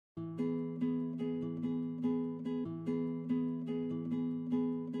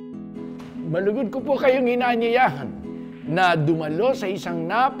Malugod ko po kayong inaanyayahan na dumalo sa isang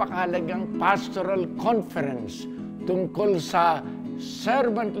napakahalagang pastoral conference tungkol sa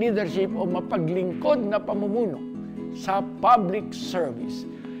servant leadership o mapaglingkod na pamumuno sa public service.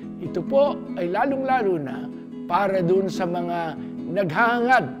 Ito po ay lalong-lalo na para dun sa mga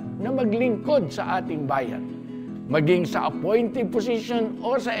naghahangad na maglingkod sa ating bayan, maging sa appointed position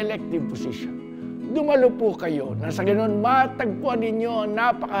o sa elective position. Dumalo po kayo na sa ganon matagpuan ninyo ang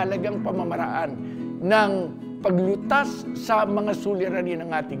napakahalagang pamamaraan ng paglutas sa mga suliranin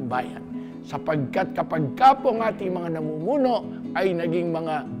ng ating bayan. Sapagkat kapag po ang ating mga namumuno ay naging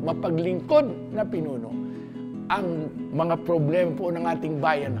mga mapaglingkod na pinuno, ang mga problema po ng ating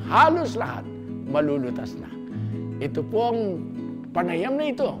bayan, halos lahat, malulutas na. Ito pong panayam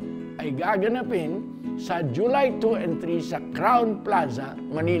na ito ay gaganapin sa July 2 and 3 sa Crown Plaza,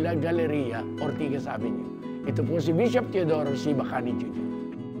 Manila Galleria, Ortigas Avenue. Ito po si Bishop Teodoro, si Bacani Jr.